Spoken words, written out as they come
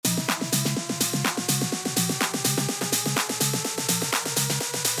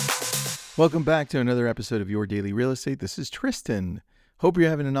Welcome back to another episode of Your Daily Real Estate. This is Tristan. Hope you're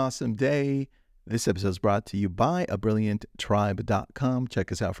having an awesome day. This episode is brought to you by abrillianttribe.com.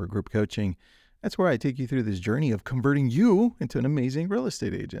 Check us out for group coaching. That's where I take you through this journey of converting you into an amazing real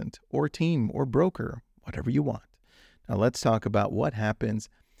estate agent or team or broker, whatever you want. Now let's talk about what happens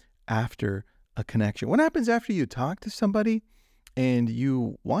after a connection. What happens after you talk to somebody and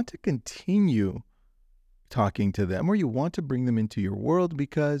you want to continue talking to them, or you want to bring them into your world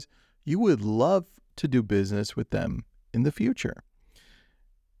because you would love to do business with them in the future.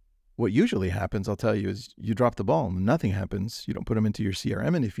 What usually happens, I'll tell you, is you drop the ball and nothing happens. You don't put them into your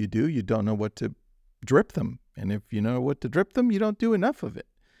CRM. And if you do, you don't know what to drip them. And if you know what to drip them, you don't do enough of it.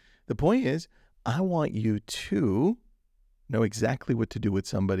 The point is, I want you to know exactly what to do with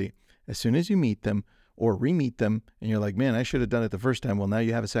somebody as soon as you meet them or re-meet them. And you're like, man, I should have done it the first time. Well, now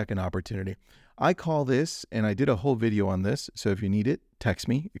you have a second opportunity. I call this, and I did a whole video on this. So if you need it, text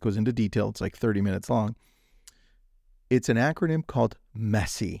me. It goes into detail. It's like 30 minutes long. It's an acronym called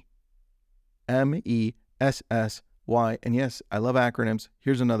MESSY. MESSY. And yes, I love acronyms.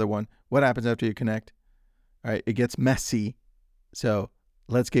 Here's another one. What happens after you connect? All right, it gets messy. So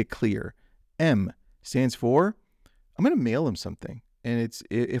let's get clear. M stands for, I'm going to mail them something. And it's,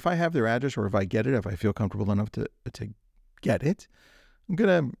 if I have their address or if I get it, if I feel comfortable enough to get it, I'm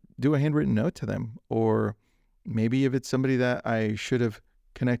going to do a handwritten note to them. Or maybe if it's somebody that I should have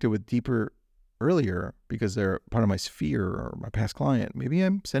connected with deeper earlier because they're part of my sphere or my past client, maybe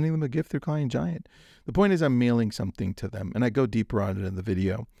I'm sending them a gift through Client Giant. The point is I'm mailing something to them, and I go deeper on it in the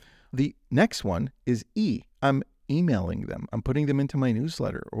video. The next one is E. I'm emailing them. I'm putting them into my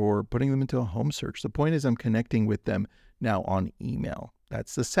newsletter or putting them into a home search. The point is I'm connecting with them now on email.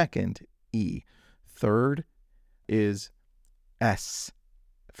 That's the second E. Third is S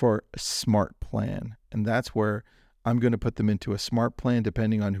for smart plan. And that's where I'm going to put them into a smart plan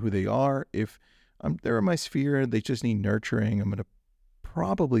depending on who they are. If they're in my sphere, they just need nurturing, I'm going to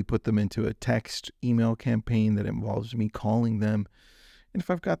probably put them into a text email campaign that involves me calling them. And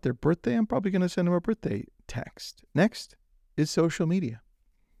if I've got their birthday, I'm probably going to send them a birthday text. Next is social media.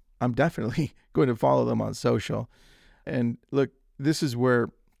 I'm definitely going to follow them on social. And look, this is where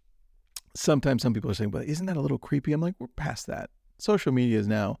sometimes some people are saying, but isn't that a little creepy? I'm like, we're past that. Social media is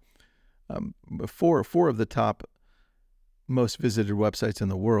now four of the top most visited websites in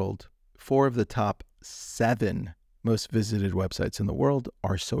the world. 4 of the top 7 most visited websites in the world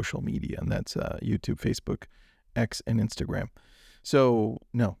are social media. And that's YouTube, Facebook, X, and Instagram. So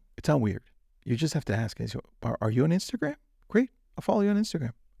no, it's not weird. You just have to ask, are you on Instagram? Great. I'll follow you on Instagram.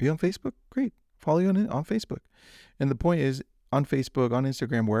 Are you on Facebook? Great. Follow you on Facebook. And the point is, on Facebook, on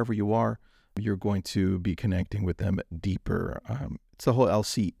Instagram, wherever you are, you're going to be connecting with them deeper. It's the whole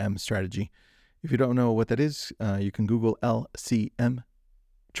LCM strategy. If you don't know what that is, you can Google LCM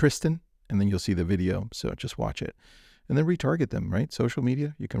Tristan, and then you'll see the video. So just watch it. And then retarget them, right? Social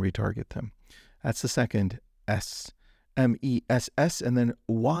media, you can retarget them. That's the second S, MESS. And then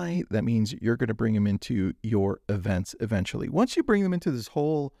Y, that means you're going to bring them into your events eventually. Once you bring them into this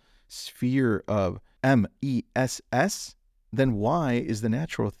whole sphere of MESS, then Y is the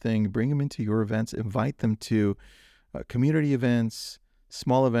natural thing. Bring them into your events, invite them to community events,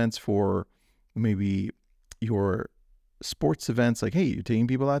 small events for maybe your sports events. Like, hey, you're taking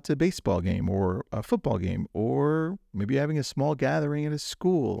people out to a baseball game or a football game, or maybe having a small gathering at a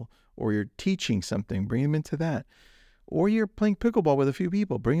school, or you're teaching something, bring them into that. Or you're playing pickleball with a few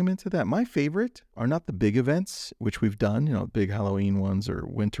people, bring them into that. My favorite are not the big events, which we've done, big Halloween ones or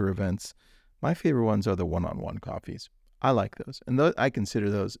winter events. My favorite ones are the one-on-one coffees. I like those. And I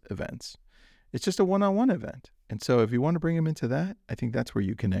consider those events. It's just a one-on-one event. And so if you want to bring them into that, I think that's where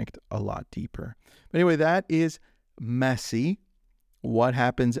you connect a lot deeper. But anyway, that is messy. What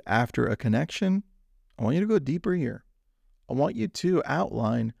happens after a connection? I want you to go deeper here. I want you to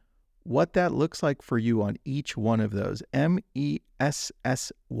outline what that looks like for you on each one of those. MESSY.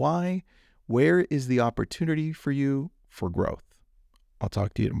 Where is the opportunity for you for growth? I'll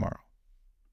talk to you tomorrow.